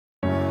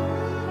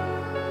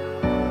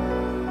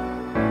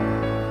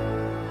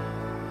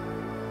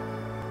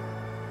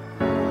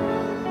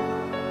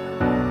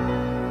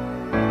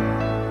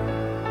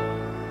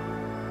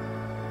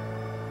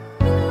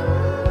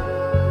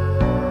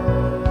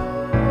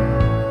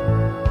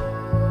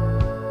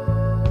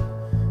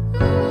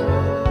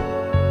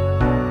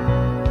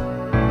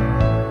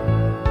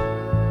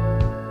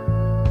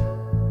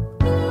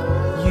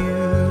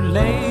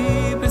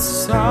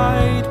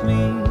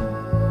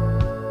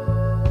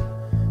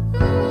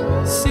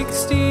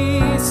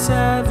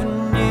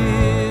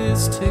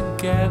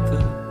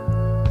together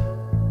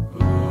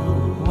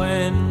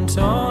went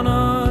on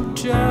a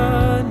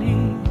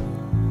journey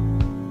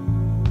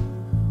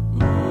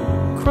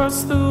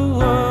across the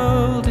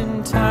world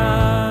in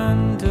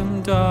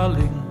tandem,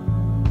 darling.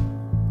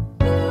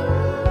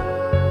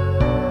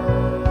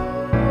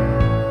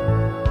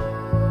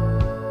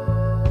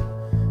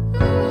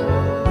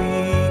 We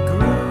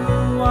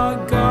grew our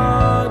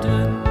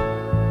garden,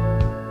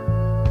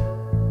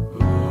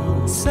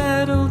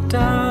 settled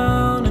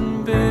down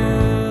and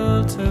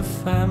built a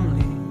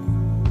family.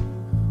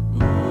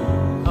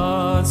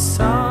 Our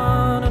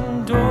son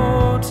and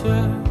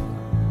daughter,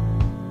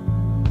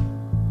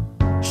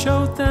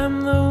 showed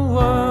them the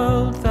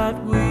world that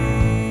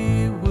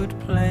we would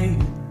play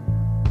in.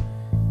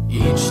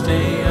 Each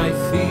day I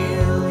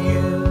feel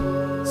you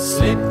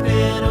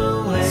slipping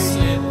away,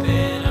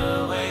 slipping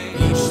away.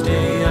 Each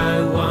day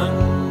I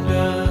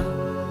wonder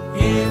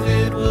if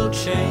it will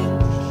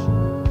change.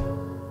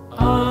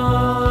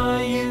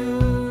 Are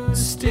you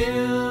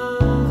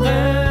still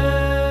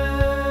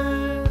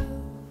there?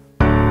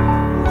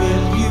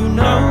 Will you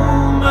know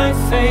my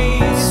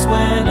face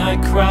when I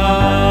cry?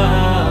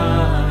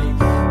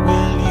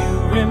 Will you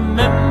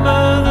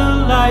remember the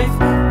life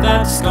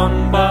that's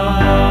gone by?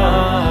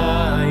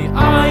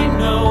 I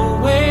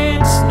know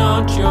it's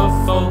not your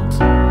fault,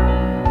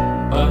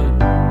 but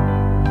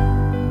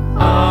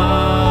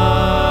I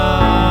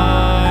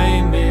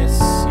miss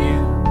you.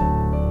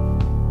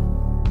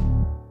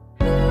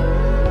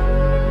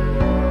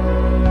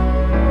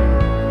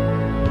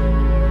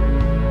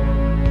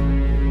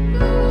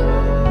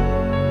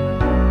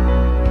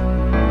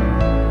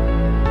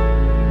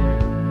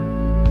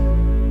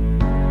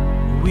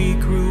 We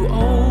grew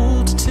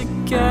old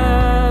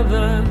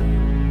together.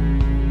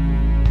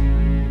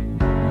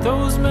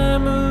 Those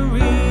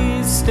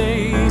memories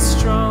stay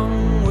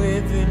strong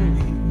within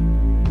me.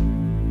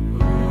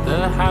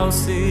 The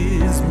house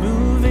is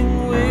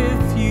moving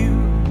with you.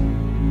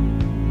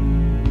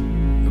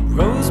 The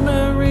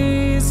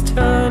rosemary's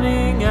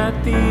turning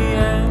at the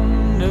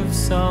end of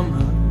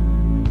summer.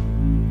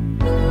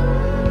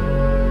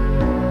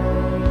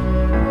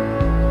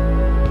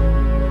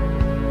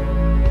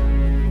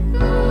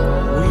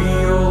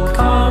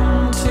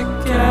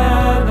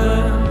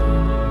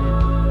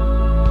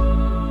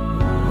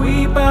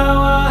 We bow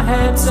our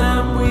heads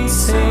and we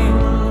sing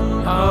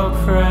our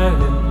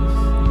prayers.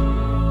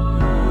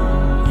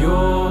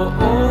 You're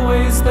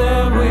always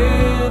there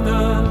with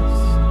us.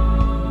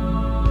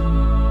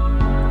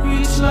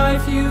 Each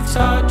life you've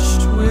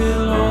touched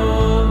will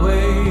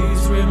always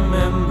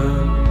remember.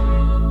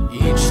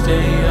 Each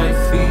day I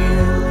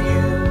feel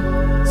you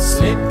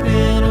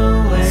slipping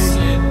away,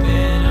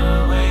 slipping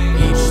away.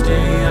 Each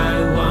day I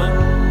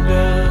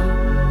wonder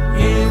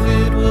if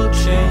it will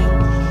change.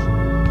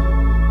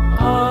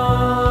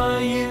 Are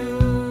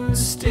you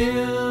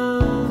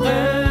still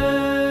there?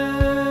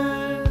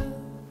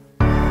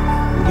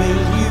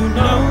 Will you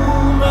know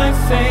my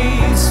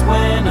face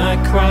when I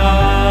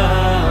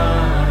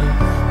cry?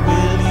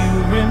 Will you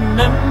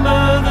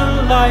remember the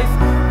life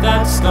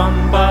that's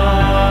gone by?